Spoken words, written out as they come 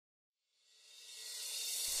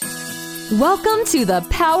Welcome to the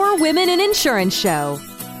Power Women in Insurance Show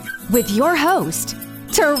with your host,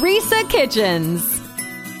 Teresa Kitchens.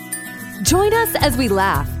 Join us as we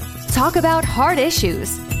laugh, talk about hard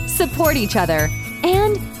issues, support each other,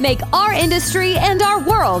 and make our industry and our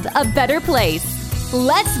world a better place.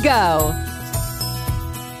 Let's go.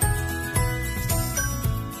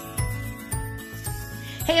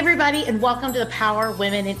 Hey, everybody, and welcome to the Power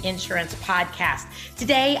Women in Insurance podcast.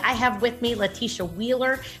 Today, I have with me Letitia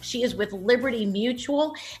Wheeler. She is with Liberty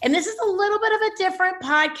Mutual, and this is a little bit of a different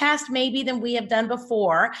podcast maybe than we have done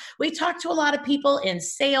before. We talked to a lot of people in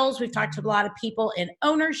sales. We've talked to a lot of people in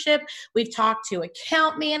ownership. We've talked to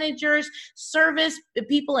account managers, service,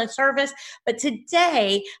 people in service. But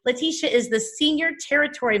today, Letitia is the Senior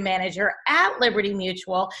Territory Manager at Liberty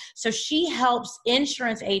Mutual. So she helps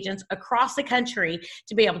insurance agents across the country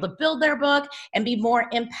to be able to build their book and be more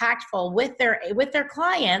impactful with their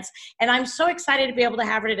clients. And I'm so excited to be able to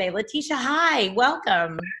have her today. Letitia, hi,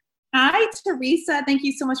 welcome. Hi, Teresa. Thank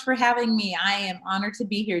you so much for having me. I am honored to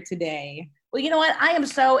be here today. Well, you know what? I am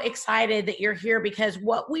so excited that you're here because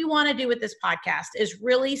what we want to do with this podcast is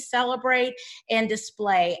really celebrate and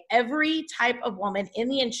display every type of woman in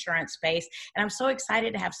the insurance space. And I'm so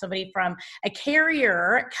excited to have somebody from a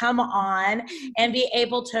carrier come on and be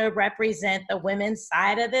able to represent the women's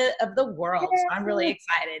side of the world. So I'm really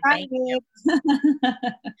excited. Thank you.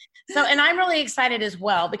 And I'm really excited as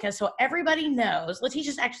well because so everybody knows,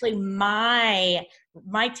 Letitia's actually my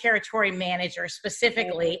territory manager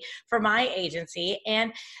specifically for my agency.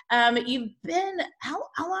 And you've been, how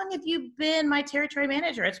long have you been my territory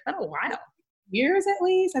manager? It's been a while. Years at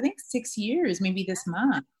least, I think 6 years, maybe this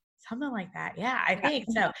month. Something like that. Yeah, I think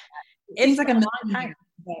so. It seems like a long time.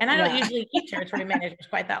 And I don't usually keep territory managers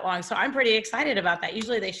quite that long. So I'm pretty excited about that.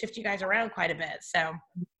 Usually they shift you guys around quite a bit. So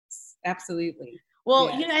absolutely.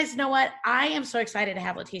 Well, yes. You guys know what? I am so excited to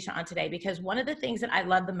have Letitia on today because one of the things that I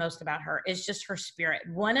love the most about her is just her spirit.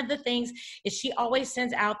 One of the things is she always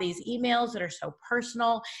sends out these emails that are so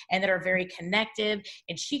personal and that are very connective.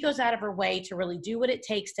 And she goes out of her way to really do what it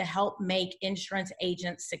takes to help make insurance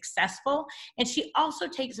agents successful. And she also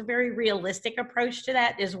takes a very realistic approach to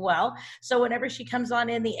that as well. So whenever she comes on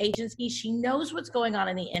in the agency, she knows what's going on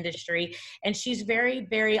in the industry. And she's very,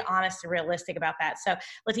 very honest and realistic about that. So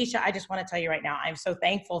Letitia, I just want to tell you right now, I'm so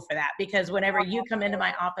thankful for that because whenever you come into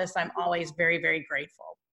my office, I'm always very, very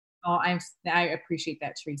grateful. Oh, I appreciate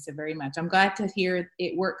that, Teresa, very much. I'm glad to hear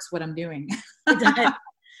it works what I'm doing. It does.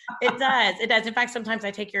 It does. It does. In fact, sometimes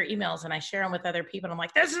I take your emails and I share them with other people. And I'm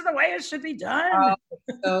like, this is the way it should be done. Oh,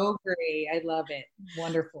 so great. I love it.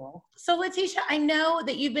 Wonderful. So Letitia, I know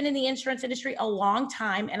that you've been in the insurance industry a long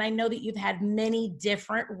time, and I know that you've had many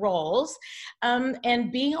different roles.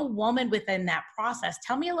 And being a woman within that process,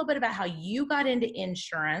 tell me a little bit about how you got into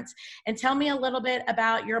insurance and tell me a little bit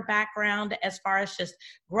about your background as far as just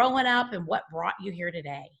growing up and what brought you here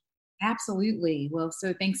today. Absolutely. Well,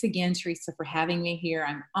 so thanks again, Teresa, for having me here.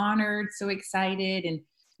 I'm honored, so excited. And,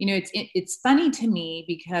 you know, it's funny to me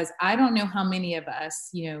because I don't know how many of us,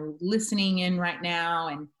 you know, listening in right now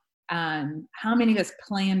and how many of us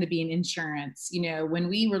plan to be in insurance. You know, when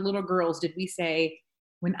we were little girls, did we say,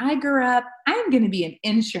 when I grow up, I'm going to be in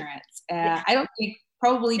insurance? I don't think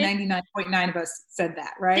probably 99.9 of us said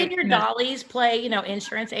that, right? Did your dollies play,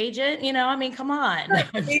 insurance agent? I mean, come on.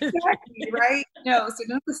 Exactly, right? No, so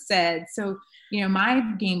none of us said. So, my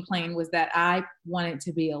game plan was that I wanted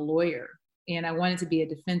to be a lawyer and I wanted to be a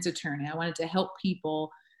defense attorney. I wanted to help people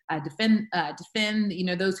defend,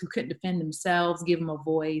 those who couldn't defend themselves, give them a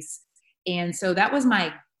voice. And so that was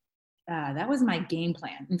my game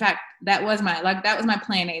plan. In fact, that was my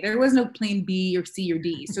plan A. There was no plan B or C or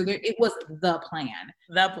D. So it was the plan.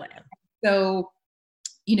 The plan. So,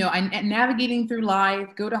 I'm navigating through life,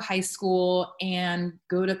 go to high school and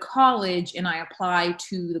go to college, and I apply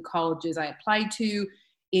to the colleges I applied to.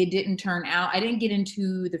 It didn't turn out. I didn't get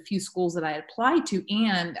into the few schools that I applied to,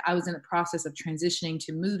 and I was in the process of transitioning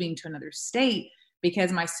to moving to another state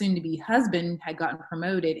because my soon-to-be husband had gotten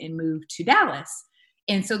promoted and moved to Dallas.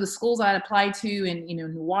 And so the schools I applied to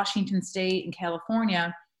in Washington State and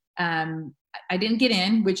California, I didn't get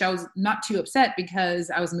in, which I was not too upset because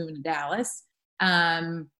I was moving to Dallas.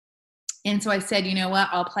 And so I said, you know what,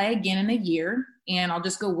 I'll apply again in a year and I'll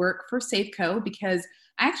just go work for Safeco because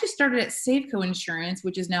I actually started at Safeco Insurance,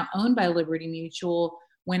 which is now owned by Liberty Mutual,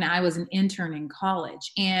 when I was an intern in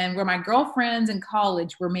college. And where my girlfriends in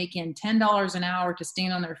college were making $10 an hour to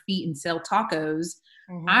stand on their feet and sell tacos,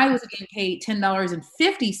 mm-hmm. I was getting paid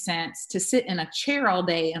 $10.50 to sit in a chair all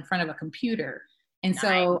day in front of a computer. And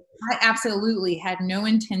so I absolutely had no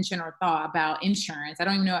intention or thought about insurance. I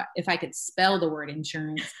don't even know if I could spell the word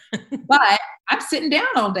insurance, but I'm sitting down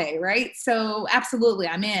all day, right? So absolutely,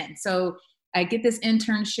 I'm in. So I get this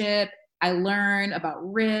internship. I learn about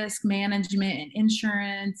risk management and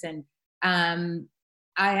insurance. And I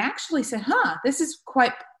actually said, this is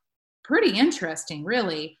quite pretty interesting,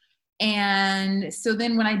 really. And so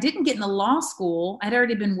then when I didn't get into law school, I'd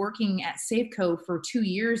already been working at Safeco for 2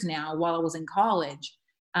 years now while I was in college,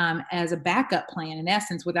 as a backup plan, in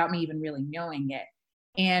essence, without me even really knowing it.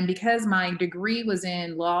 And because my degree was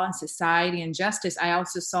in law and society and justice, I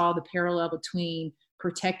also saw the parallel between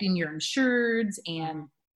protecting your insureds and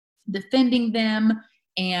defending them.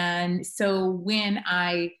 And so when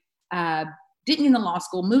I didn't get into law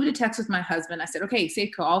school, moved to Texas with my husband, I said, okay,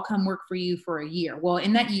 Safeco, I'll come work for you for a year. Well,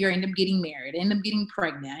 in that year, I ended up getting married, I ended up getting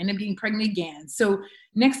pregnant, I ended up getting pregnant again. So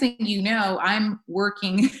next thing you know, I'm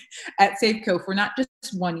working at Safeco for not just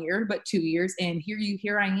 1 year, but 2 years. And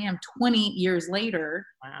here I am 20 years later,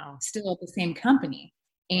 still at the same company.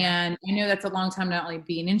 And I know that's a long time, not only to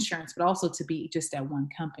be in insurance, but also to be just at one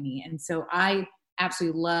company. And so I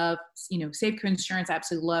absolutely love, Safeco Insurance, I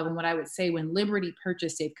absolutely love. And what I would say, when Liberty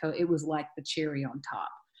purchased Safeco, it was like the cherry on top.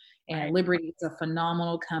 And Liberty is a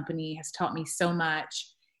phenomenal company, has taught me so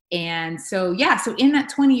much. And so, so in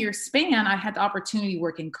that 20-year span, I had the opportunity to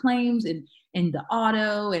work in claims and in the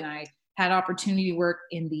auto, and I had opportunity to work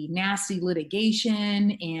in the nasty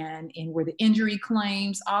litigation and in where the injury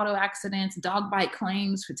claims, auto accidents, dog bite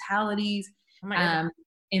claims, fatalities.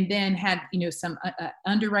 And then had, some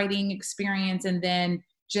underwriting experience. And then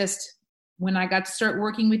just when I got to start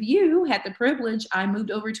working with you, had the privilege, I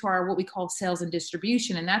moved over to our, what we call sales and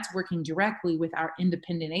distribution. And that's working directly with our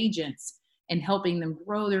independent agents and helping them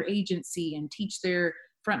grow their agency and teach their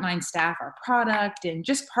frontline staff our product, and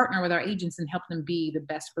just partner with our agents and help them be the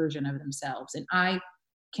best version of themselves. And I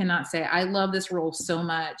cannot say I love this role so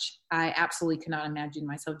much. I absolutely cannot imagine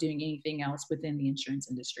myself doing anything else within the insurance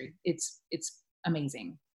industry. It's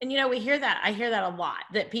amazing. And, we hear that. I hear that a lot,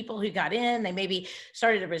 that people who got in, they maybe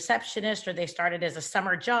started a receptionist, or they started as a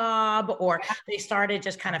summer job, or they started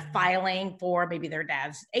just kind of filing for maybe their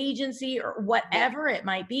dad's agency or whatever it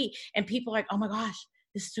might be. And people are like, oh my gosh,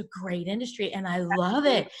 this is a great industry and I love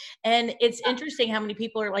it. And it's interesting how many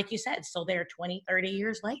people are, like you said, still there 20, 30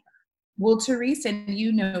 years later. Well, Teresa, and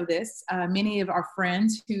you know this, many of our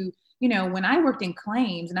friends who, when I worked in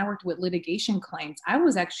claims and I worked with litigation claims, I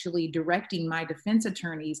was actually directing my defense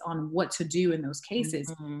attorneys on what to do in those cases.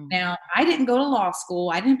 Mm-hmm. Now, I didn't go to law school.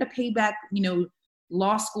 I didn't have to pay back,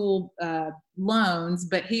 law school loans,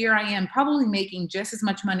 but here I am probably making just as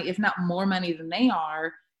much money, if not more money than they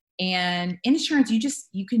are. And insurance,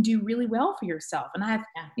 you can do really well for yourself. And I have,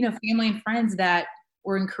 family and friends that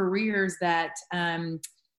were in careers that,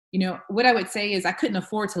 what I would say is I couldn't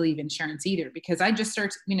afford to leave insurance either, because I just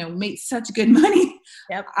started, made such good money.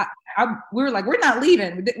 Yep. We're like, we're not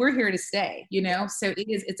leaving. We're here to stay, So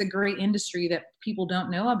it's a great industry that people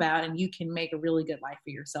don't know about, and you can make a really good life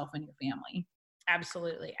for yourself and your family.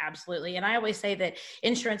 Absolutely. Absolutely. And I always say that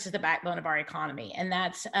insurance is the backbone of our economy. And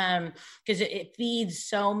that's because it feeds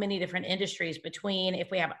so many different industries, between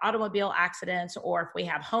if we have automobile accidents, or if we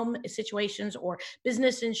have home situations, or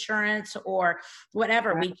business insurance, or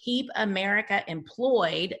whatever. We keep America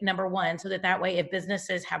employed, number one, so that way, if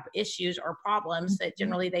businesses have issues or problems, that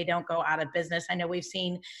generally they don't go out of business. I know we've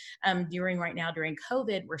seen during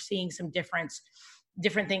COVID, we're seeing some different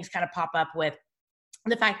things kind of pop up with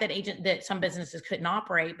the fact that some businesses couldn't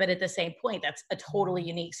operate, but at the same point, that's a totally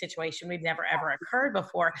unique situation. We've never, ever occurred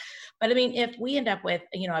before. But I mean, if we end up with,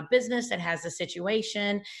 a business that has a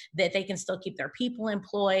situation that they can still keep their people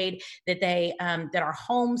employed, that that our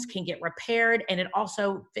homes can get repaired, and it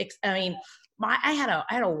also I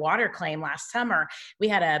had a water claim last summer. We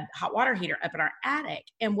had a hot water heater up in our attic.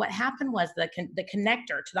 And what happened was the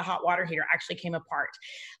connector to the hot water heater actually came apart.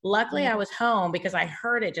 Luckily, I was home, because I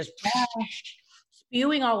heard it just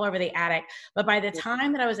spewing all over the attic. But by the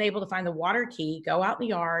time that I was able to find the water key, go out in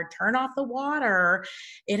the yard, turn off the water,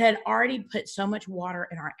 it had already put so much water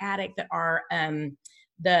in our attic that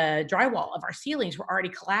the drywall of our ceilings were already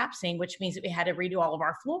collapsing, which means that we had to redo all of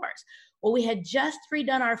our floors. Well, we had just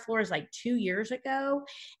redone our floors like 2 years ago.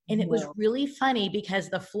 And it was really funny, because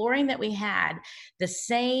the flooring that we had, the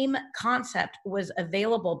same concept was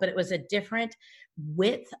available, but it was a different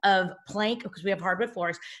width of plank, because we have hardwood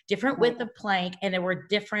floors, different width of plank, and there were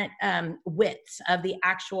different widths of the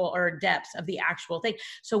actual, or depths of the actual thing.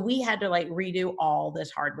 So we had to redo all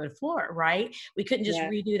this hardwood floor, right? We couldn't just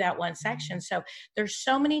redo that one section. So there's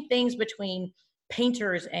so many things between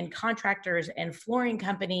painters and contractors and flooring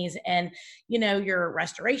companies and, your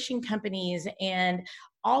restoration companies and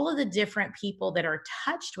all of the different people that are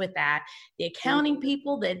touched with that, the accounting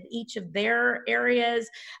people that each of their areas,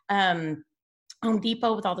 Home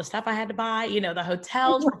Depot with all the stuff I had to buy, the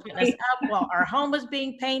hotels for putting us up while our home was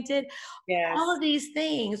being painted. Yes. All of these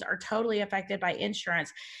things are totally affected by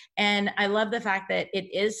insurance. And I love the fact that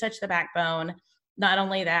it is such the backbone. Not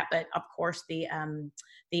only that, but of course the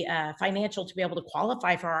financial to be able to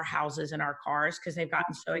qualify for our houses and our cars because they've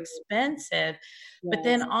gotten so expensive. But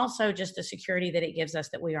then also just the security that it gives us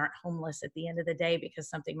that we aren't homeless at the end of the day because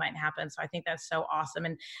something might happen. So I think that's so awesome.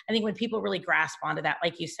 And I think when people really grasp onto that,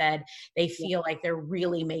 like you said, they feel like they're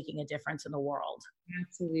really making a difference in the world.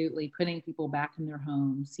 Absolutely. Putting people back in their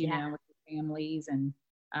homes, you know, with their families. And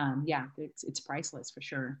it's priceless for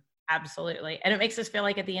sure. Absolutely. And it makes us feel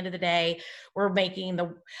like at the end of the day, we're making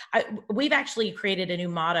we've actually created a new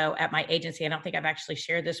motto at my agency. I don't think I've actually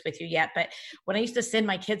shared this with you yet, but when I used to send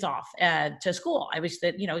my kids off to school, I was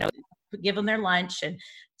give them their lunch and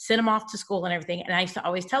send them off to school and everything. And I used to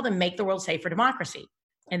always tell them, make the world safe for democracy.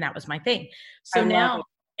 And that was my thing. So now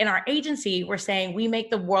in our agency, we're saying we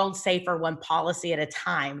make the world safer one policy at a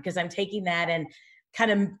time, because I'm taking that and kind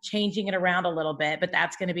of changing it around a little bit, but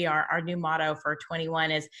that's going to be our new motto for 21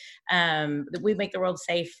 is that we make the world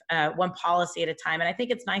safe one policy at a time. And I think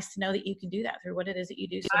it's nice to know that you can do that through what it is that you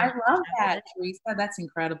do. So I love that, Teresa. That's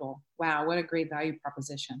incredible. Wow. What a great value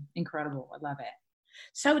proposition. Incredible. I love it.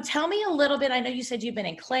 So tell me a little bit, I know you said you've been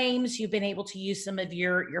in claims, you've been able to use some of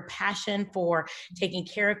your passion for taking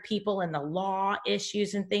care of people and the law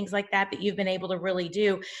issues and things like that you've been able to really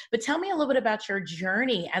do. But tell me a little bit about your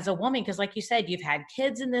journey as a woman, because like you said, you've had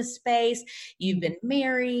kids in this space, you've been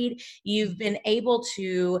married, you've been able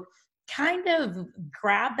to kind of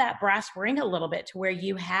grab that brass ring a little bit to where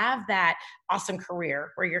you have that awesome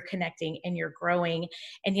career where you're connecting and you're growing.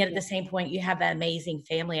 And yet at the same point, you have that amazing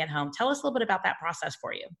family at home. Tell us a little bit about that process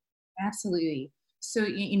for you. Absolutely. So,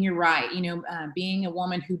 and you're right. Being a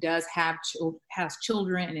woman who does has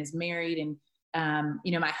children and is married, and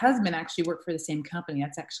my husband actually worked for the same company.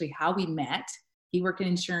 That's actually how we met. He worked in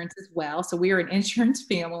insurance as well, so we were an insurance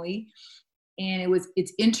family. And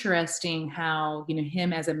it's interesting how,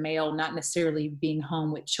 him as a male, not necessarily being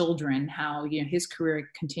home with children, how, his career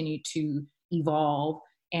continued to evolve.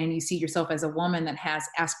 And you see yourself as a woman that has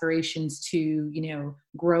aspirations to,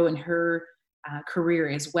 grow in her career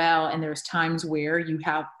as well. And there's times where you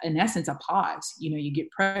have, in essence, a pause. You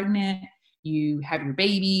get pregnant, you have your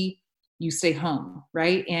baby, you stay home,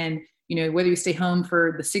 right? And whether you stay home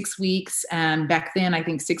for the 6 weeks, back then, I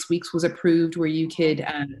think 6 weeks was approved where you could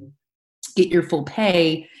get your full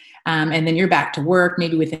pay, and then you're back to work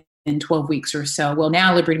maybe within 12 weeks or so. Well,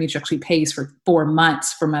 now Liberty Mutual actually pays for 4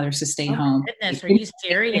 months for mothers to stay home. Goodness, are you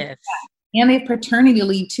serious? And they have paternity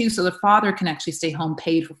leave too, so the father can actually stay home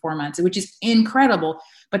paid for 4 months, which is incredible.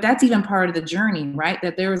 But that's even part of the journey, right?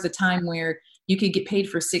 That there was a time where you could get paid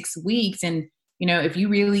for 6 weeks, and if you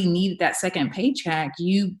really needed that second paycheck,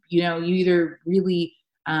 you either really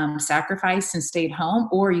sacrificed and stayed home,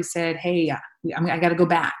 or you said, hey, I got to go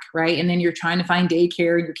back, right? And then you're trying to find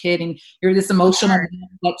daycare and your kid, and you're this emotional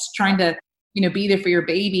that's trying to, be there for your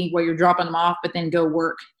baby while you're dropping them off, but then go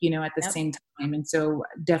work, at the same time. And so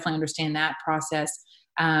definitely understand that process.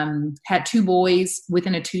 Had 2 boys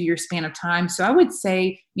within a 2-year span of time. So I would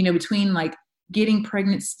say, between like getting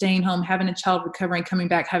pregnant, staying home, having a child, recovering, coming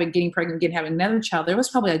back, getting pregnant, having another child, there was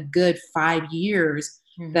probably a good 5 years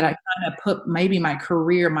that I kind of put maybe my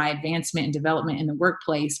career, my advancement and development in the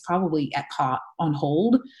workplace probably on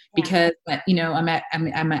hold because, I'm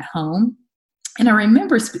at home. And I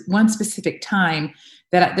remember one specific time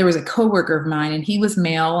that there was a coworker of mine, and he was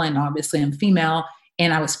male, and obviously I'm female,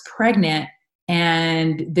 and I was pregnant,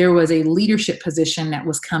 and there was a leadership position that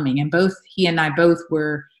was coming, and both he and I both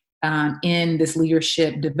were in this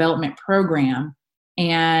leadership development program.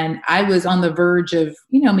 And I was on the verge of,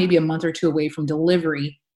 maybe a month or 2 away from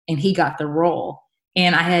delivery, and he got the role.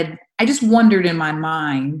 And I just wondered in my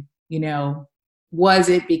mind, was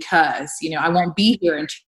it because, I won't be here in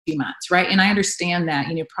 2 months, right? And I understand that,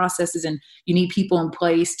 processes, and you need people in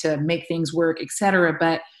place to make things work, et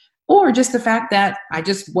cetera. Or just the fact that I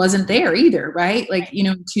just wasn't there either, right?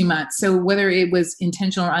 2 months. So whether it was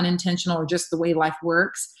intentional or unintentional or just the way life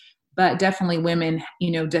works, but definitely women,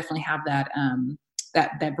 definitely have that,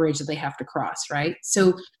 that bridge that they have to cross, right?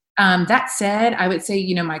 So that said, I would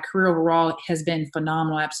say, my career overall has been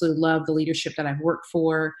phenomenal. I absolutely love the leadership that I've worked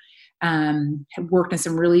for, have worked in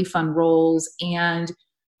some really fun roles. And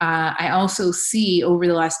I also see over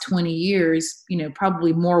the last 20 years,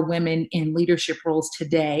 probably more women in leadership roles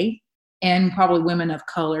today and probably women of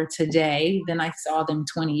color today than I saw them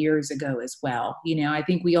 20 years ago as well. I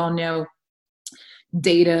think we all know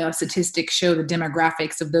data statistics show the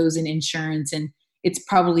demographics of those in insurance, and it's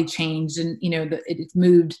probably changed, and it's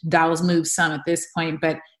moved, dials moved some at this point,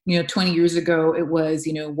 but 20 years ago it was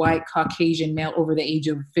white Caucasian male over the age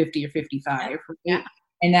of 50 or 55, right? Yeah.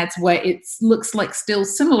 And that's what it looks like still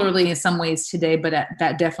similarly in some ways today, but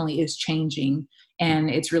that definitely is changing,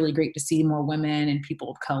 and it's really great to see more women and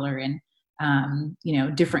people of color and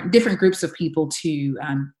different groups of people to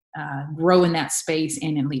grow in that space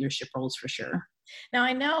and in leadership roles for sure. Now,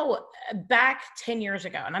 I know back 10 years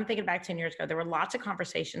ago, and I'm thinking back 10 years ago, there were lots of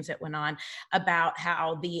conversations that went on about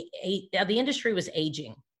how the industry was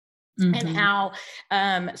aging. Mm-hmm. And how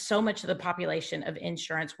so much of the population of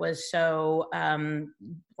insurance was so,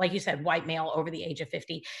 like you said, white male over the age of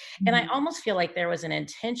 50. Mm-hmm. And I almost feel like there was an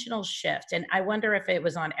intentional shift. And I wonder if it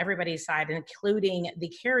was on everybody's side, including the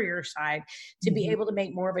carrier side, to be able to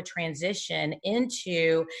make more of a transition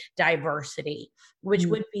into diversity, which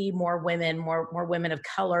would be more women, more women of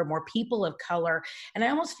color, more people of color. And I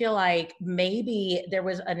almost feel like maybe there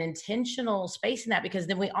was an intentional space in that, because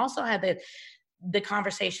then we also had the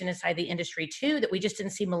conversation inside the industry too, that we just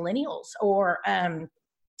didn't see millennials or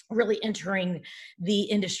really entering the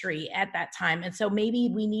industry at that time. And so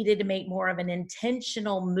maybe we needed to make more of an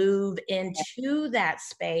intentional move into that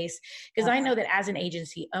space, because I know that as an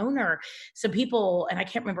agency owner, some people, and I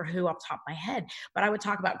can't remember who off the top of my head, but I would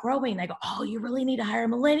talk about growing. They go, oh, you really need to hire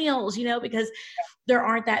millennials, because there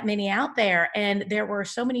aren't that many out there. And there were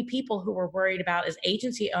so many people who were worried about, as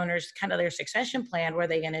agency owners, kind of their succession plan. What are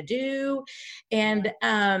they going to do? And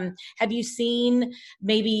have you seen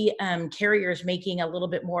maybe carriers making a little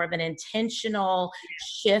bit more of an intentional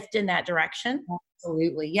shift in that direction?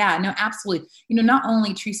 Absolutely. Yeah, no, absolutely. Not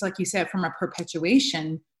only, Teresa, like you said, from a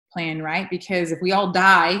perpetuation plan, right? Because if we all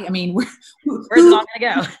die, I mean, where's it all going to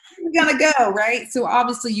go? We're going to go, right? So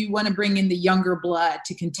obviously you want to bring in the younger blood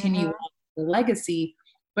to continue on the legacy,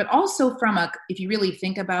 but also if you really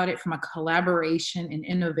think about it from a collaboration and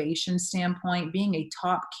innovation standpoint, being a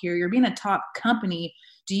top carrier, being a top company,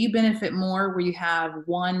 do you benefit more where you have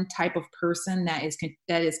one type of person that is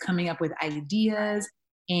coming up with ideas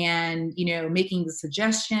and, making the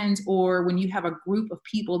suggestions, or when you have a group of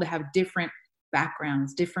people that have different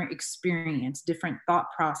backgrounds, different experience, different thought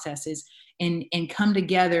processes, and come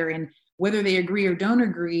together, and whether they agree or don't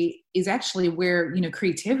agree is actually where,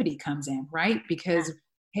 creativity comes in, right? Because,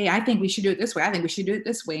 hey, I think we should do it this way. I think we should do it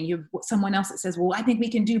this way. And you have someone else that says, well, I think we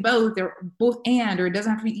can do both, or both and, or it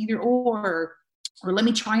doesn't have to be either or let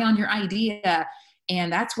me try on your idea.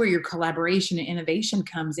 And that's where your collaboration and innovation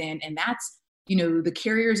comes in. And that's, the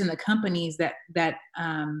carriers and the companies that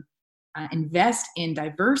invest in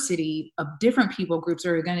diversity of different people groups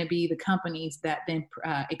are going to be the companies that then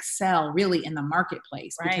excel really in the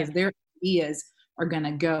marketplace, right? Because their ideas are going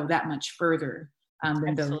to go that much further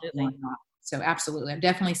than those who are not. So absolutely. I've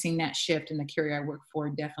definitely seen that shift, and the carrier I work for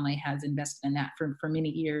definitely has invested in that for many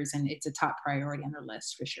years, and it's a top priority on their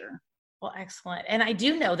list for sure. Well, excellent. And I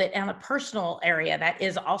do know that on a personal area, that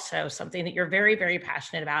is also something that you're very, very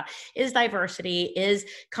passionate about, is diversity, is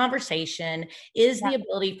conversation, is the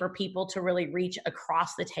ability for people to really reach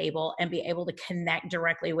across the table and be able to connect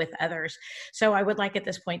directly with others. So I would like at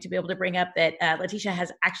this point to be able to bring up that Letitia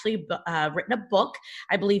has actually written a book.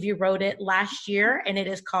 I believe you wrote it last year, and it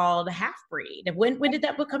is called Half Breed. When did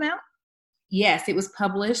that book come out? Yes, it was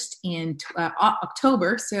published in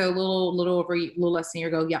October, so a little less than a year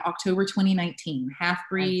ago. Yeah, October 2019. Half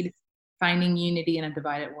Breed, Finding Unity in a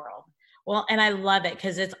Divided World. Well, and I love it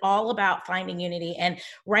because it's all about finding unity. And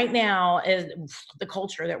right now is the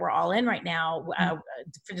culture that we're all in right now.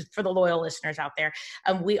 For the loyal listeners out there,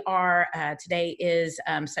 we are, today is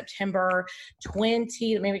September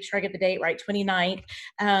 20, let me make sure I get the date right, 29th,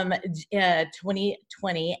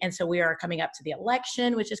 2020. And so we are coming up to the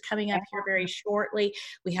election, which is coming up here very shortly.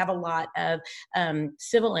 We have a lot of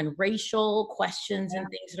civil and racial questions and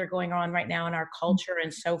things that are going on right now in our culture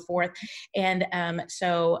and so forth. And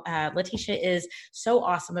so Letitia is so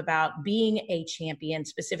awesome about being a champion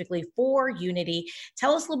specifically for unity.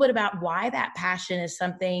 Tell us a little bit about why that passion is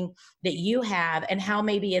something that you have and how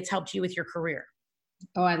maybe it's helped you with your career.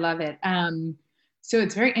 Oh, I love it. So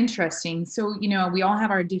it's very interesting. So, we all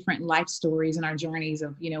have our different life stories and our journeys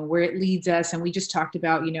of, where it leads us. And we just talked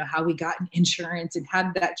about, how we got in insurance and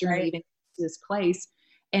how that journey even to this place.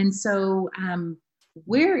 And so,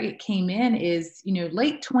 where it came in is,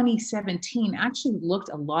 late 2017 actually looked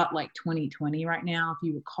a lot like 2020 right now, if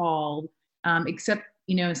you recall, except,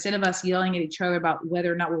 instead of us yelling at each other about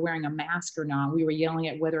whether or not we're wearing a mask or not, we were yelling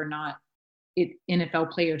at whether or not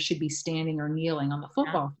NFL players should be standing or kneeling on the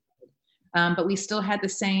football field. But we still had the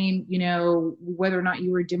same, you know, whether or not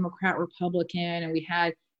you were Democrat, Republican, and we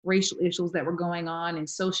had racial issues that were going on and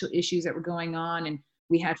social issues that were going on. And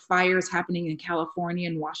we had fires happening in California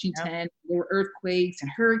and Washington. Yep. There were earthquakes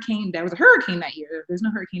and hurricane. There was a hurricane that year. There's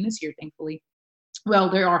no hurricane this year, thankfully. Well,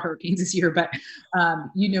 there are hurricanes this year, but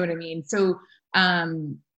you know what I mean? So,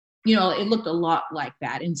 you know, it looked a lot like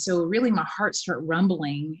that. And so really my heart started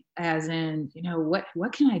rumbling as in, you know, what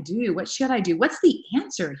can I do? What should I do? What's the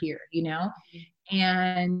answer here? You know?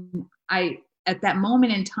 And at that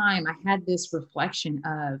moment in time, I had this reflection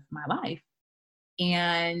of my life.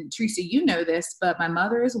 And Teresa, you know this, but my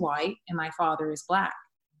mother is white and my father is Black.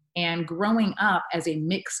 And growing up as a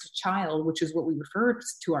mixed child, which is what we refer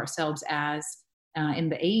to ourselves as in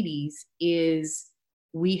the 80s, is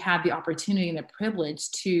we had the opportunity and the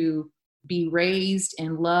privilege to be raised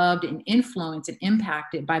and loved and influenced and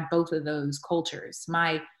impacted by both of those cultures.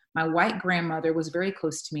 My white grandmother was very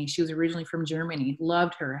close to me. She was originally from Germany,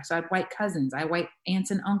 loved her. So I had white cousins, I had white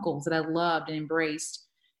aunts and uncles that I loved and embraced.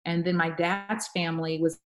 And then my dad's family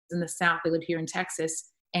was in the South. They lived here in Texas.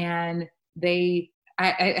 And I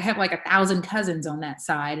have like 1,000 cousins on that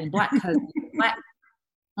side, and Black cousins, Black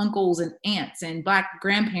uncles and aunts and Black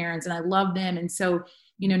grandparents, and I love them. And so,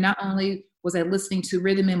 you know, not only was I listening to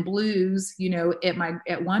rhythm and blues, you know,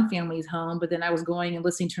 at one family's home, but then I was going and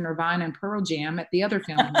listening to Nirvana and Pearl Jam at the other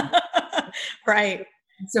family. Right.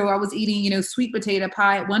 So I was eating, you know, sweet potato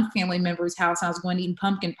pie at one family member's house. And I was going to eat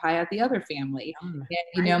pumpkin pie at the other family. And,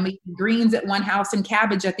 you know, making greens at one house and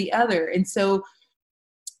cabbage at the other. And so,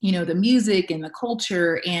 you know, the music and the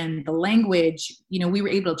culture and the language, you know, we were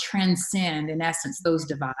able to transcend, in essence, those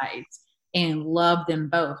divides and love them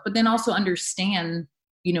both. But then also understand,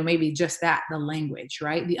 you know, maybe just that, the language,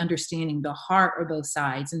 right? The understanding, the heart of both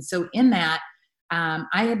sides. And so in that, I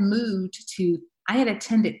had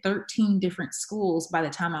attended 13 different schools by the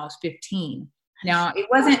time I was 15. Now, it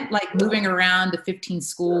wasn't like moving around the 15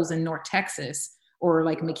 schools in North Texas or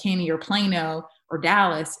like McKinney or Plano or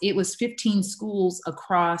Dallas. It was 15 schools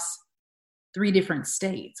across 3 different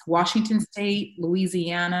states: Washington State,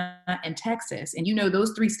 Louisiana, and Texas. And you know,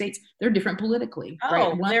 those 3 states, they're different politically.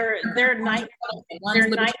 Oh, right? They're night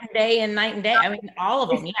and day and night and day. I mean, all of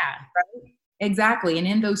them, yeah. Right? Exactly. And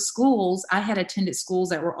in those schools, I had attended schools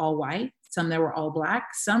that were all white, some that were all Black,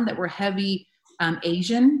 some that were heavy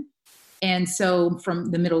Asian. And so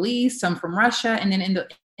from the Middle East, some from Russia. And then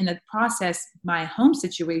in the process, my home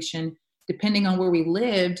situation, depending on where we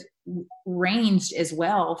lived, ranged as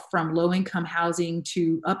well from low income housing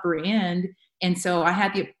to upper end. And so I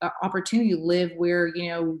had the opportunity to live where, you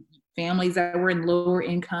know, families that were in lower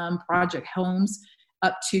income project homes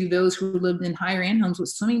up to those who lived in higher end homes with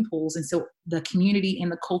swimming pools. And so the community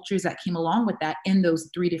and the cultures that came along with that in those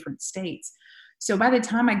 3 different states. So by the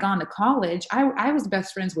time I got to college, I was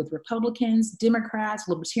best friends with Republicans, Democrats,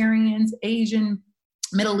 Libertarians, Asian,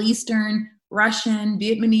 Middle Eastern, Russian,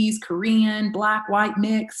 Vietnamese, Korean, Black, white,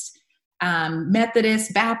 mixed,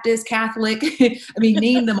 Methodist, Baptist, Catholic, I mean,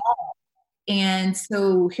 name them all. And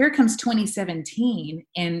so here comes 2017,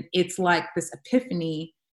 and it's like this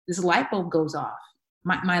epiphany, this light bulb goes off.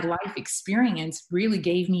 My life experience really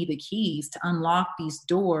gave me the keys to unlock these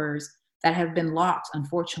doors that have been locked,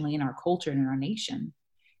 unfortunately, in our culture and in our nation.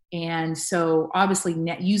 And so obviously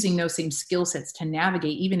using those same skill sets to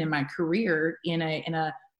navigate, even in my career in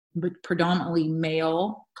a predominantly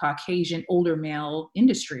male, Caucasian, older male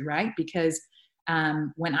industry, right? Because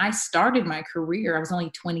when I started my career, I was only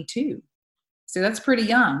 22. So that's pretty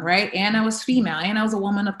young, right? And I was female and I was a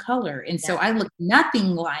woman of color. And so I looked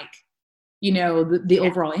nothing like, you know, the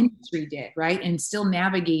overall industry did, right? And still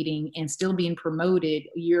navigating and still being promoted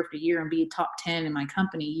year after year and being top 10 in my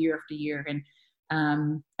company year after year. And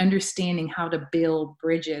understanding how to build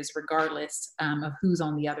bridges regardless of who's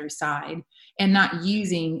on the other side, and not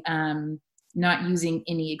using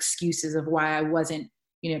any excuses of why I wasn't,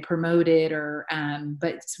 you know, promoted or,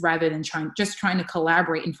 but rather than trying to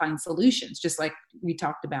collaborate and find solutions, just like we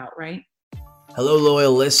talked about, right? Hello,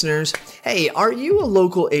 loyal listeners. Hey, are you a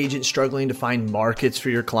local agent struggling to find markets for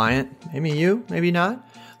your client? Maybe you, maybe not.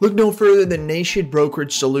 Look no further than Nation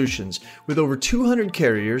Brokerage Solutions. With over 200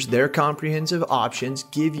 carriers, their comprehensive options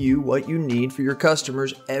give you what you need for your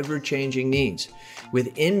customers' ever-changing needs.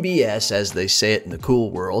 With NBS, as they say it in the cool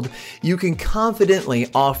world, you can confidently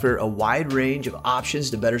offer a wide range of options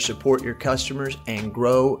to better support your customers and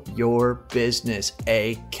grow your business,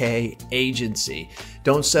 aka agency.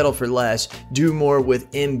 Don't settle for less. Do more with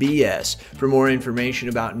NBS. For more information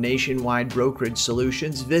about nationwide brokerage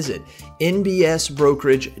solutions, visit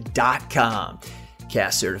nbsbrokerage.com.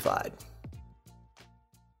 CAS certified.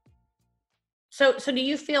 So do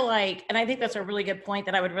you feel like, and I think that's a really good point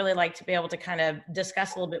that I would really like to be able to kind of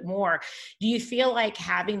discuss a little bit more. Do you feel like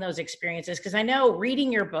having those experiences, because I know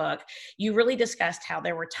reading your book, you really discussed how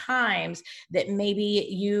there were times that maybe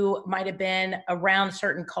you might have been around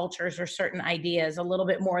certain cultures or certain ideas a little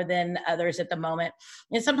bit more than others at the moment.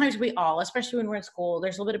 And sometimes we all, especially when we're in school,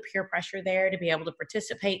 there's a little bit of peer pressure there to be able to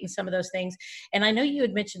participate in some of those things. And I know you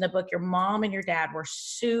had mentioned in the book, your mom and your dad were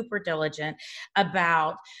super diligent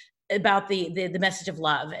about the message of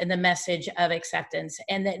love and the message of acceptance,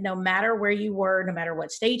 and that no matter where you were, no matter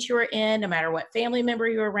what state you were in, no matter what family member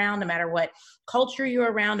you were around, no matter what culture you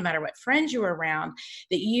were around, no matter what friends you were around,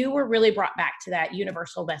 that you were really brought back to that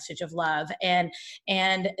universal message of love, and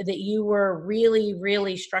that you were really,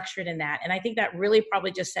 really structured in that. And I think that really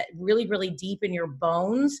probably just set really, really deep in your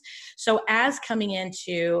bones. So as coming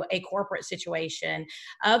into a corporate situation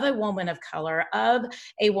of a woman of color, of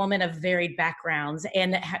a woman of varied backgrounds,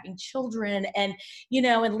 and having children, and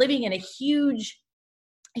and living in a huge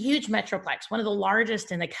metroplex, one of the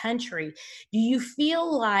largest in the country, do you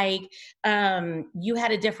feel like you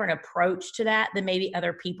had a different approach to that than maybe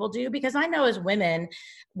other people do? Because I know as women,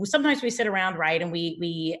 sometimes we sit around, right, and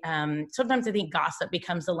we sometimes I think gossip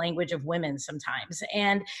becomes the language of women sometimes,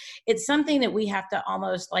 and it's something that we have to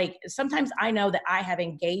almost like. Sometimes I know that I have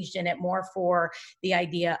engaged in it more for the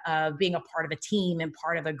idea of being a part of a team and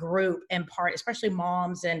part of a group, and especially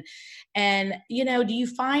moms, and do you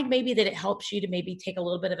find maybe that it helps you to maybe take a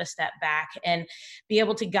little bit of a step back and be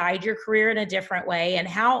able to guide your career in a different way? And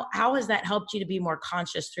how has that helped you to be more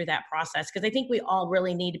conscious through that process? Because I think we all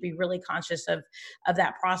really need to be really conscious of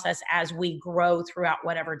that process as we grow throughout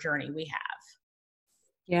whatever journey we have.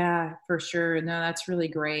 Yeah, for sure. No, that's really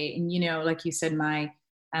great. And, like you said, my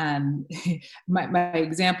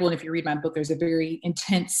example, and if you read my book, there's a very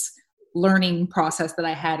intense learning process that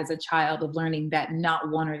I had as a child of learning that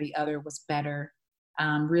not one or the other was better.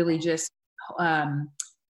 Really just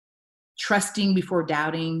trusting before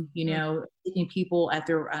doubting, taking people at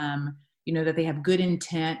their, that they have good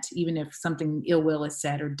intent, even if something ill will is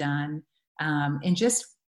said or done, and just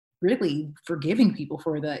really forgiving people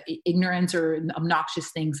for the ignorance or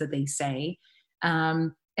obnoxious things that they say.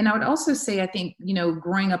 And I would also say, I think,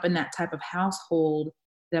 growing up in that type of household,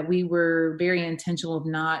 that we were very intentional of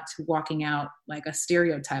not walking out like a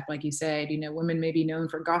stereotype, like you said, women may be known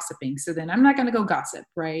for gossiping, so then I'm not going to go gossip,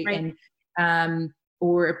 right? And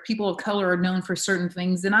or if people of color are known for certain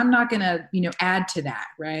things, then I'm not going to, add to that,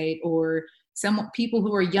 right? Or some people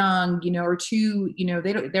who are young, are too,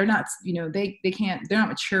 they're not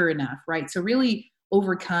mature enough, right? So really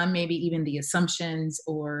overcome maybe even the assumptions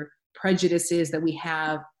or prejudices that we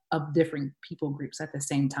have of different people groups at the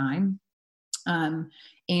same time.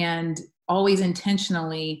 And always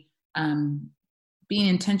intentionally being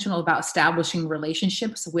intentional about establishing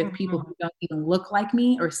relationships with people who don't even look like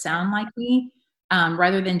me or sound like me,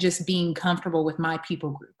 rather than just being comfortable with my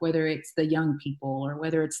people group, whether it's the young people or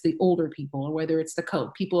whether it's the older people or whether it's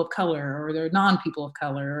the people of color or the non-people of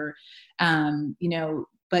color, or,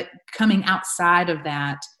 but coming outside of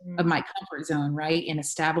that, of my comfort zone, right? And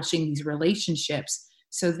establishing these relationships.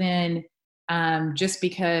 So then, just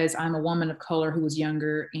because I'm a woman of color who was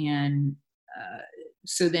younger, and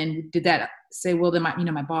so then did that say, well, then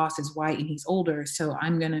my boss is white and he's older, so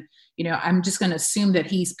I'm gonna, I'm just gonna assume that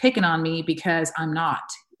he's picking on me because I'm not,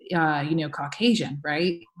 Caucasian,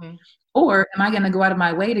 right? Mm-hmm. Or am I gonna go out of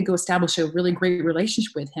my way to go establish a really great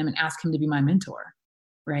relationship with him and ask him to be my mentor,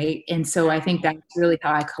 right? And so I think that's really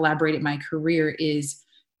how I collaborated my career is,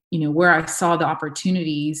 where I saw the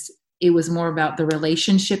opportunities, it was more about the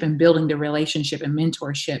relationship and building the relationship and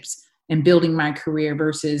mentorships and building my career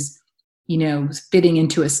versus, fitting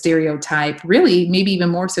into a stereotype, really, maybe even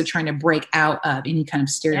more so trying to break out of any kind of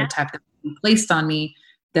stereotype that was placed on me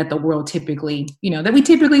that the world typically, that we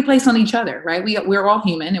typically place on each other, right? We're all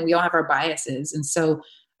human and we all have our biases. And so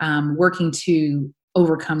working to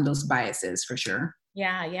overcome those biases for sure.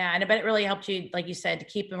 Yeah. And I bet it really helped you, like you said, to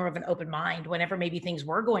keep more of an open mind whenever maybe things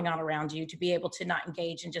were going on around you, to be able to not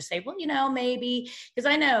engage and just say, well, maybe, because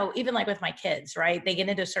I know even like with my kids, right, they get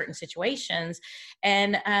into certain situations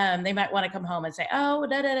and they might want to come home and say, oh,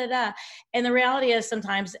 da, da, da, da. And the reality is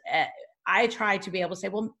sometimes I try to be able to say,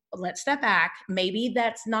 well, let's step back. Maybe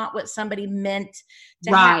that's not what somebody meant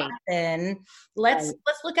to happen. Let's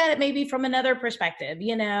look at it maybe from another perspective,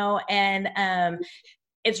 and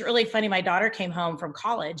it's really funny. My daughter came home from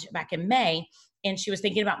college back in May, and she was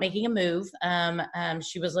thinking about making a move.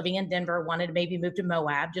 She was living in Denver, wanted to maybe move to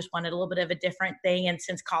Moab, just wanted a little bit of a different thing. And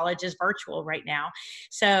since college is virtual right now,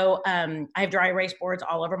 so I have dry erase boards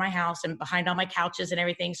all over my house and behind all my couches and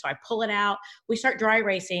everything. So I pull it out. We start dry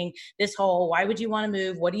erasing this whole, why would you want to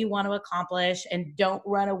move? What do you want to accomplish? And don't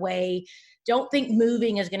run away. Don't think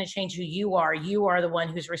moving is going to change who you are. You are the one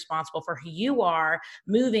who's responsible for who you are.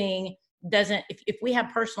 Moving doesn't, if we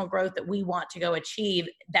have personal growth that we want to go achieve,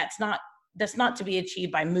 that's not to be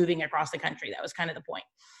achieved by moving across the country. That was kind of the point.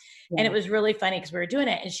 Yeah. And it was really funny because we were doing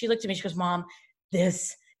it. And she looked at me, she goes, Mom,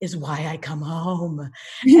 this is why I come home.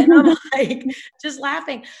 And I'm like, just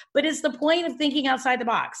laughing. But it's the point of thinking outside the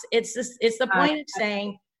box. It's the point of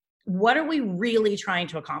saying, what are we really trying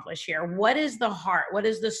to accomplish here? What is the heart? What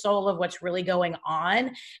is the soul of what's really going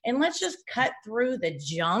on? And let's just cut through the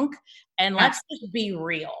junk and let's just be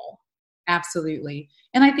real. Absolutely.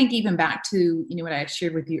 And I think even back to, what I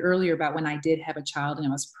shared with you earlier about when I did have a child and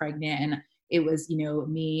I was pregnant and it was,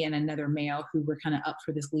 me and another male who were kind of up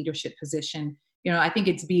for this leadership position. I think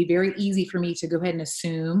it'd be very easy for me to go ahead and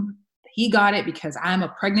assume he got it because I'm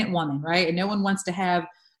a pregnant woman, right? And no one wants to have,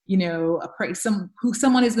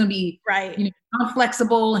 someone is going to be right, not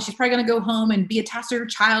flexible, and she's probably going to go home and be attached to her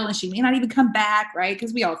child, and she may not even come back, right?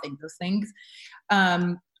 Because we all think those things.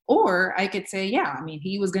 Or I could say,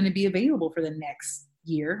 he was going to be available for the next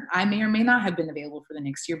year. I may or may not have been available for the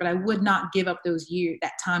next year, but I would not give up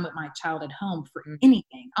that time with my child at home for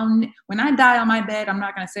anything. When I die on my bed, I'm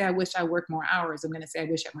not going to say I wish I worked more hours. I'm going to say I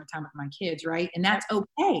wish I had more time with my kids, right? And that's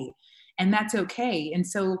okay. And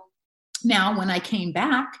so now when I came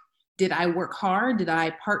back, did I work hard? Did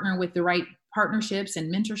I partner with the right partnerships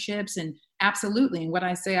and mentorships? And absolutely. And what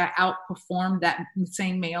I say, I outperformed that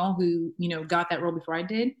same male who, got that role before I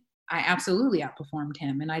did. I absolutely outperformed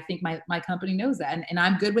him. And I think my company knows that. And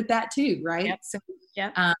I'm good with that too. Right. Yep. So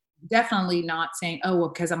yep. Definitely not saying, oh, well,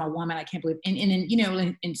 because I'm a woman, I can't believe,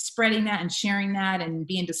 and spreading that and sharing that and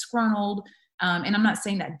being disgruntled. And I'm not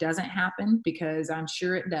saying that doesn't happen because I'm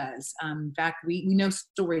sure it does. In fact, we know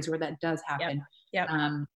stories where that does happen. Yep.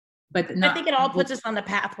 But I think it all puts us on the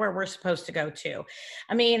path where we're supposed to go to.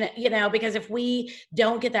 I mean, because if we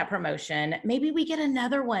don't get that promotion, maybe we get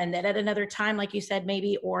another one that at another time, like you said,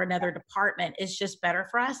 maybe, or another department is just better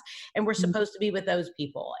for us. And we're supposed to be with those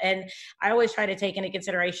people. And I always try to take into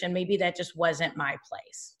consideration, maybe that just wasn't my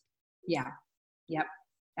place. Yeah. Yep.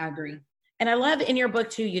 I agree. And I love in your book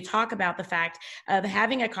too, you talk about the fact of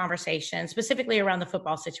having a conversation specifically around the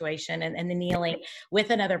football situation and the kneeling with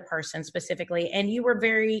another person specifically. And you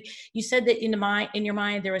said that in your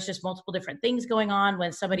mind, there was just multiple different things going on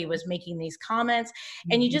when somebody was making these comments,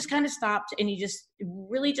 and you just kind of stopped and you just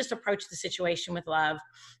really just approached the situation with love.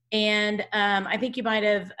 And I think you might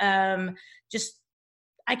have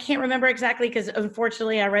I can't remember exactly because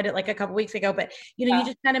unfortunately I read it like a couple weeks ago, but you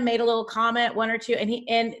just kind of made a little comment, one or two,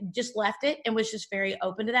 and just left it and was just very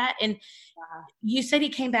open to that. And you said he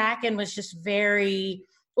came back and was just very,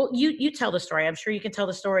 well, you tell the story. I'm sure you can tell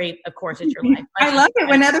the story, of course, it's your life. I love it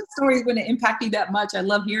when other stories when it impact you that much. I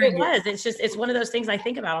love hearing it. It's one of those things I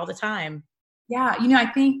think about all the time. Yeah. I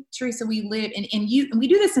think, Teresa, we live and we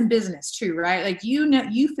do this in business too, right? Like,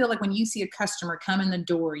 you feel like when you see a customer come in the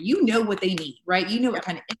door, what they need, right? What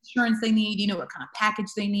kind of insurance they need, what kind of package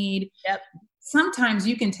they need. Yep. Sometimes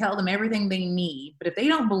you can tell them everything they need, but if they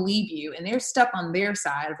don't believe you and they're stuck on their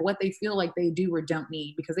side of what they feel like they do or don't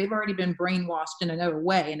need, because they've already been brainwashed in another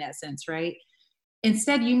way, in that sense, right?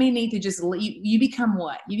 Instead, you may need to just, you become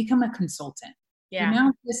what? You become a consultant. Yeah. You're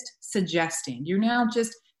now just suggesting. You're now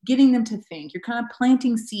just getting them to think. You're kind of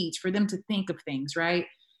planting seeds for them to think of things, right?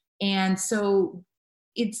 And so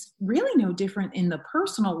it's really no different in the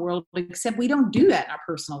personal world, except we don't do that in our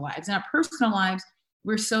personal lives. In our personal lives,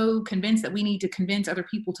 we're so convinced that we need to convince other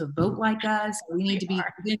people to vote like us. We need to be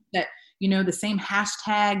convinced that, the same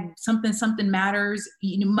hashtag, something matters,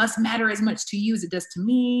 must matter as much to you as it does to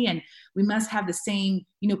me. And we must have the same,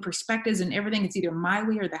 perspectives and everything. It's either my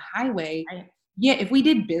way or the highway. Right. Yeah, if we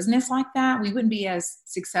did business like that, we wouldn't be as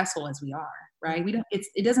successful as we are, right?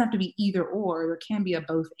 It doesn't have to be either or. There can be a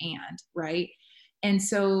both and, right? And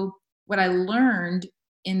so what I learned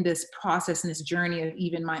in this process and this journey of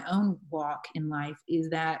even my own walk in life is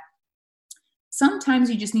that sometimes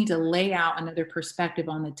you just need to lay out another perspective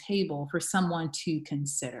on the table for someone to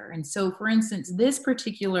consider. And so, for instance, this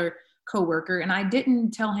particular coworker, and I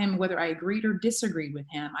didn't tell him whether I agreed or disagreed with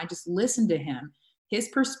him. I just listened to him. His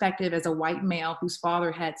perspective as a white male whose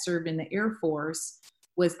father had served in the Air Force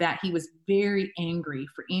was that he was very angry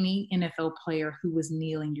for any NFL player who was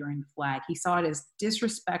kneeling during the flag. He saw it as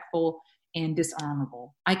disrespectful and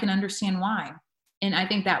dishonorable. I can understand why. And I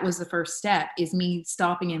think that was the first step, is me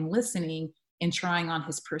stopping and listening and trying on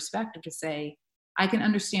his perspective to say, I can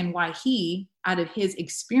understand why he, out of his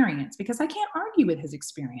experience, because I can't argue with his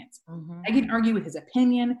experience. Mm-hmm. I can argue with his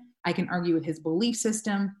opinion. I can argue with his belief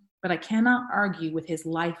system, but I cannot argue with his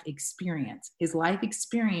life experience. His life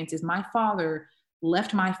experience is my father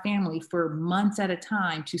left my family for months at a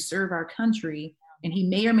time to serve our country, and he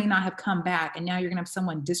may or may not have come back. And now you're gonna have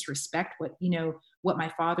someone disrespect what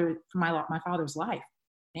my father's life.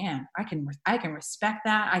 Man, I can respect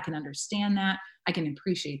that. I can understand that. I can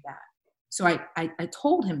appreciate that. So I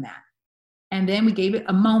told him that. And then we gave it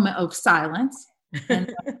a moment of silence.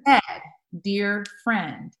 And I said, dear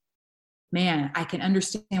friend, man, I can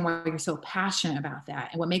understand why you're so passionate about that.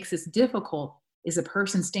 And what makes this difficult is the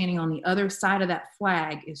person standing on the other side of that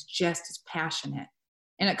flag is just as passionate.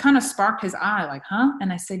 And it kind of sparked his eye, like, huh?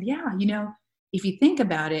 And I said, yeah, if you think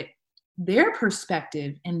about it, their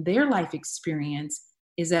perspective and their life experience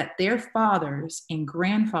is that their fathers and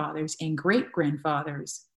grandfathers and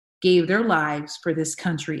great-grandfathers gave their lives for this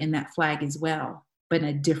country and that flag as well, but in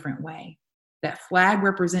a different way. That flag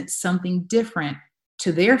represents something different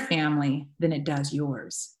to their family than it does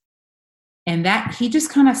yours. And that he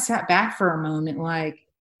just kind of sat back for a moment like,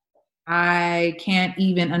 I can't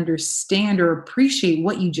even understand or appreciate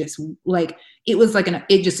what you just, like, it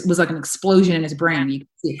just was like an explosion in his brain. You could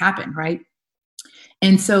see it happen, right?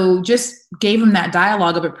 And so just gave him that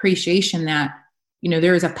dialogue of appreciation that,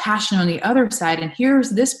 there is a passion on the other side. And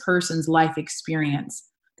here's this person's life experience,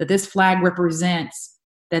 that this flag represents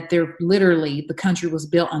that they're literally, the country was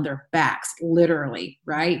built on their backs, literally,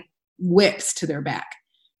 right? Whips to their back.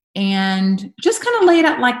 And just kind of lay it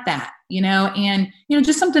out like that, and,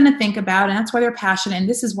 just something to think about. And that's why they're passionate. And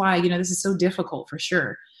this is why, this is so difficult for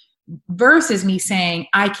sure. Versus me saying,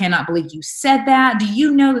 I cannot believe you said that. Do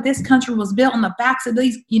you know that this country was built on the backs of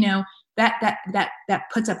these, that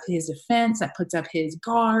puts up his defense, that puts up his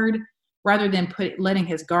guard, rather than letting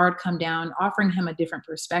his guard come down, offering him a different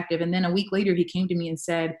perspective. And then a week later, he came to me and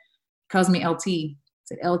said, calls me LT,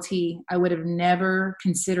 said, LT, I would have never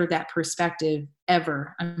considered that perspective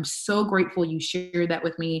ever. I'm so grateful you shared that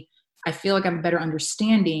with me. I feel like I have a better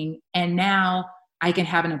understanding. And now I can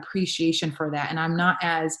have an appreciation for that. And I'm not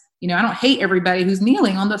as, I don't hate everybody who's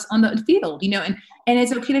kneeling on the field, and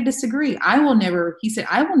it's okay to disagree. He said,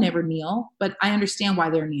 I will never kneel, but I understand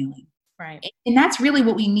why they're kneeling. Right. And that's really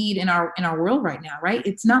what we need in our world right now, right?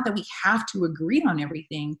 It's not that we have to agree on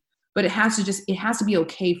everything, but it has to be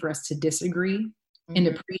okay for us to disagree, mm-hmm. and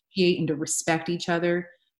to appreciate and to respect each other,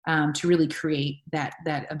 to really create that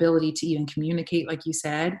ability to even communicate, like you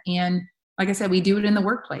said. And like I said, we do it in the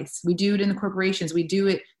workplace. We do it in the corporations. We do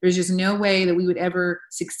it. There's just no way that we would ever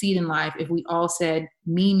succeed in life if we all said,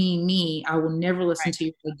 me, me, me. I will never listen right. to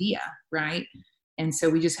your idea, right? And so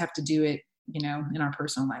we just have to do it, in our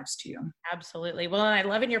personal lives too. Absolutely. Well, and I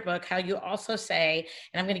love in your book how you also say,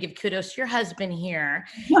 and I'm going to give kudos to your husband here.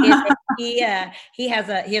 He has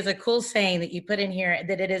a cool saying that you put in here,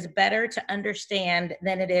 that it is better to understand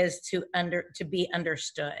than it is to be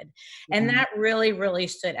understood. Mm-hmm. And that really, really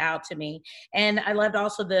stood out to me. And I loved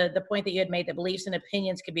also the point that you had made, that beliefs and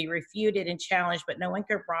opinions could be refuted and challenged, but no one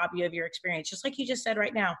could rob you of your experience. Just like you just said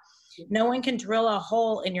right now, no one can drill a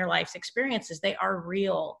hole in your life's experiences. They are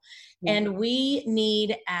real. Mm-hmm. And we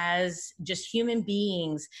need, as just human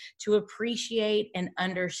beings, to appreciate and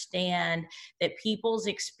understand that people's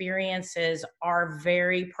experiences are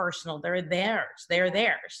very personal. They're theirs.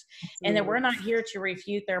 Absolutely. And that we're not here to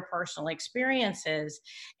refute their personal experiences.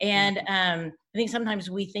 And I think sometimes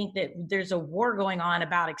we think that there's a war going on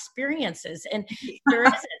about experiences, and there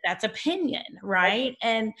isn't. That's opinion, right?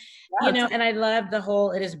 And, and I love the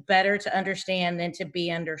whole, it is better to understand than to be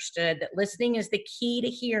understood, that listening is the key to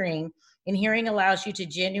hearing, and hearing allows you to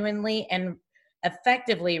genuinely and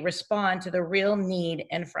effectively respond to the real need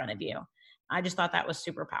in front of you. I just thought that was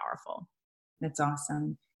super powerful. That's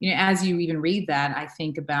awesome. As you even read that, I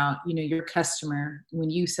think about, your customer. When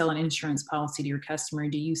you sell an insurance policy to your customer,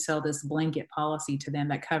 do you sell this blanket policy to them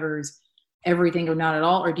that covers everything or not at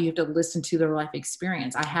all? Or do you have to listen to their life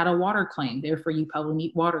experience? I had a water claim, therefore you probably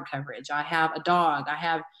need water coverage. I have a dog. I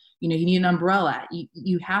have, you need an umbrella.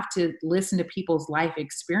 You have to listen to people's life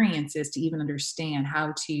experiences to even understand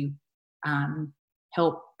how to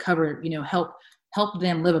help cover, help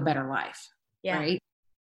them live a better life. Yeah. Right?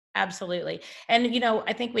 Absolutely. And,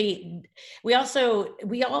 I think we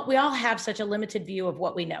all have such a limited view of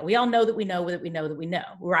what we know. We all know that we know that we know that we know,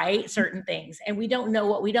 right? Certain things, and we don't know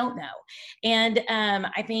what we don't know. And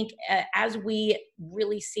I think as we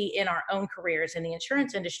really see in our own careers in the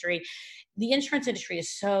insurance industry. The insurance industry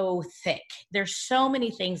is so thick. There's so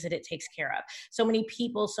many things that it takes care of. So many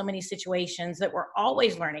people, so many situations that we're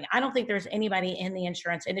always learning. I don't think there's anybody in the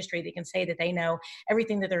insurance industry that can say that they know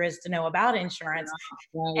everything that there is to know about insurance.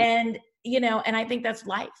 Right. And, and I think that's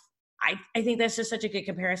life. I think that's just such a good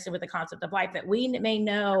comparison with the concept of life, that we may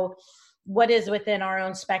know what is within our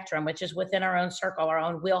own spectrum, which is within our own circle, our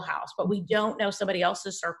own wheelhouse, but we don't know somebody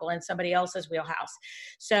else's circle and somebody else's wheelhouse.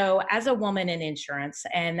 So as a woman in insurance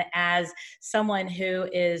and as someone who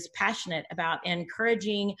is passionate about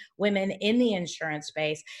encouraging women in the insurance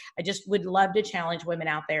space, I just would love to challenge women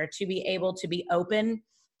out there to be able to be open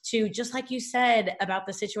to, just like you said about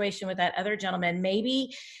the situation with that other gentleman,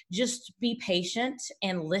 maybe just be patient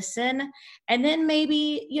and listen. And then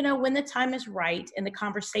maybe, when the time is right and the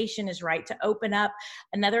conversation is right, to open up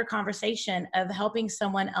another conversation of helping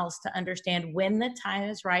someone else to understand when the time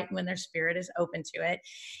is right, when their spirit is open to it.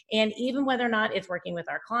 And even whether or not it's working with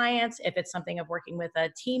our clients, if it's something of working with a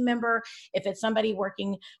team member, if it's somebody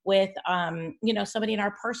working with, somebody in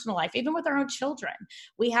our personal life, even with our own children,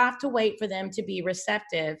 we have to wait for them to be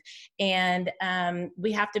receptive. And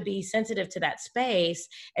we have to be sensitive to that space.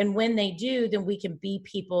 And when they do, then we can be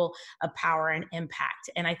people of power and impact.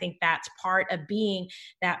 And I think that's part of being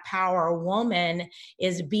that power woman,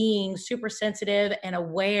 is being super sensitive and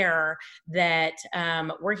aware that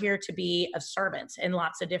we're here to be of servants in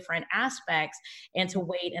lots of different aspects, and to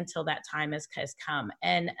wait until that time has come.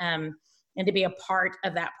 And to be a part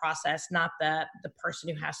of that process, not the person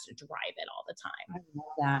who has to drive it all the time. I love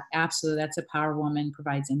that. Absolutely. That's a power woman,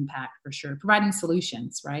 provides impact for sure. Providing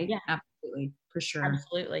solutions, right? Yeah. Absolutely. For sure.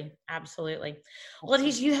 Absolutely. Absolutely. Well,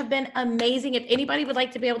 Leticia, you have been amazing. If anybody would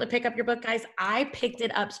like to be able to pick up your book, guys, I picked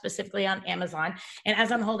it up specifically on Amazon. And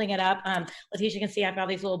as I'm holding it up, Leticia can see I've got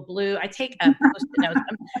these little blue, I take Post-it notes.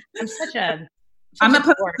 I'm such a I'm a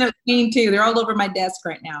Post-it note queen too. They're all over my desk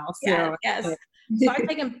right now. So. Yes. So I've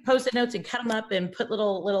taken Post-it notes and cut them up and put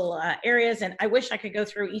little areas. And I wish I could go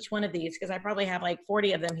through each one of these, because I probably have like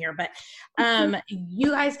 40 of them here. But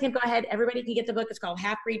you guys can go ahead. Everybody can get the book. It's called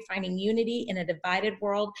Half Breed: Finding Unity in a Divided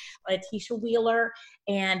World by Leticia Wheeler.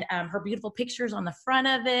 And her beautiful pictures on the front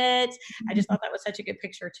of it. I just thought that was such a good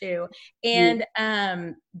picture too. And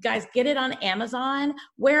guys, get it on Amazon.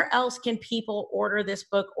 Where else can people order this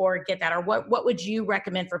book or get that? Or what would you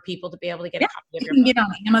recommend for people to be able to get a copy of your book? You can get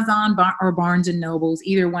on Amazon or Barnes and Nobles,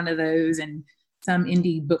 either one of those, and some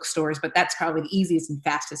indie bookstores, but that's probably the easiest and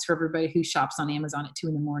fastest for everybody who shops on Amazon at 2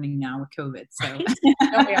 a.m. now with COVID. So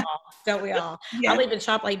Don't we all? Yeah. I'll even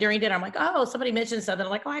shop like during dinner. I'm like, oh, somebody mentioned something. I'm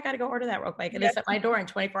like, oh, I got to go order that real quick. And it's at my door in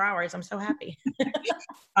 24 hours. I'm so happy.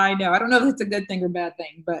 I know. I don't know if it's a good thing or bad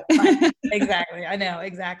thing, but exactly. I know.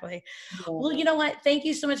 Exactly. Yeah. Well, you know what? Thank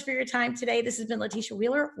you so much for your time today. This has been Leticia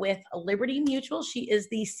Wheeler with Liberty Mutual. She is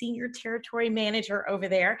the Senior Territory Manager over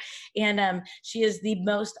there. And she is the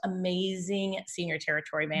most amazing Senior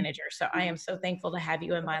Territory Manager. So I am so thankful to have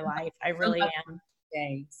you in my life. I really am.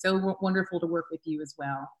 So wonderful to work with you as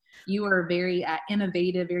well. You are very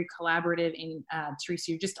innovative, very collaborative, and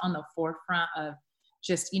Teresa, you're just on the forefront of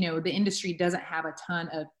just, the industry doesn't have a ton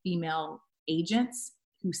of female agents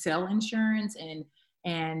who sell insurance, and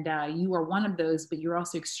you are one of those, but you're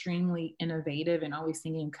also extremely innovative and always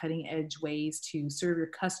thinking of cutting edge ways to serve your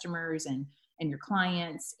customers and your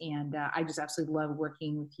clients. And I just absolutely love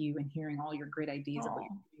working with you and hearing all your great ideas about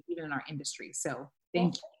even in our industry. So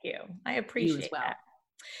thank you. I appreciate you as well. That.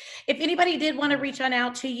 If anybody did want to reach on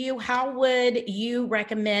out to you, how would you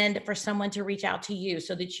recommend for someone to reach out to you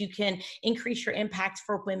so that you can increase your impact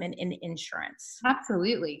for women in insurance?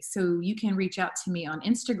 Absolutely. So you can reach out to me on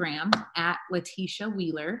Instagram at Leticia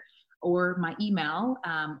Wheeler, or my email,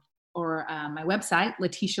 or my website,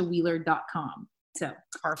 leticiawheeler.com. So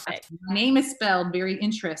perfect. My name is spelled very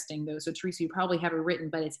interesting though. So Teresa, you probably have it written,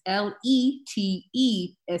 but it's Letesha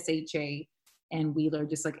and Wheeler,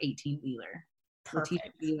 just like 18 Wheeler.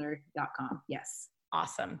 LeticiaWheeler.com. Yes.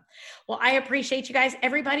 Awesome. Well, I appreciate you guys.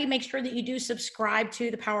 Everybody, make sure that you do subscribe to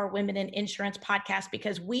the Power Women in Insurance podcast,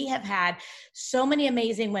 because we have had so many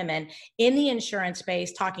amazing women in the insurance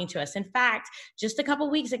space talking to us. In fact, just a couple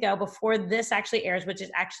weeks ago, before this actually airs, which is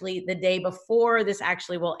actually the day before this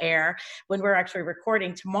actually will air, when we're actually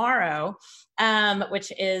recording tomorrow,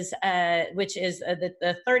 which is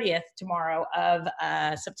the 30th tomorrow of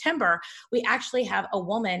September, we actually have a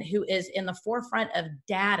woman who is in the forefront of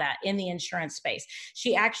data in the insurance space.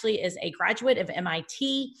 She actually is a graduate of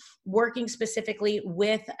MIT, working specifically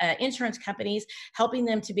with insurance companies, helping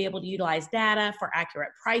them to be able to utilize data for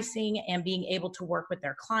accurate pricing and being able to work with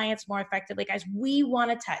their clients more effectively. Guys, we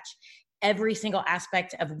want to touch every single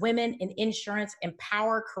aspect of women in insurance,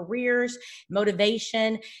 empower careers,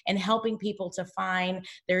 motivation, and helping people to find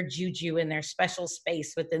their juju in their special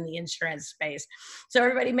space within the insurance space. So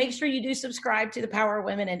everybody, make sure you do subscribe to the Power of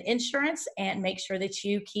Women in Insurance, and make sure that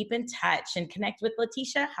you keep in touch and connect with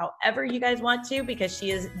Letitia however you guys want to, because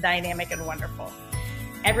she is dynamic and wonderful.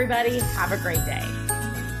 Everybody, have a great day.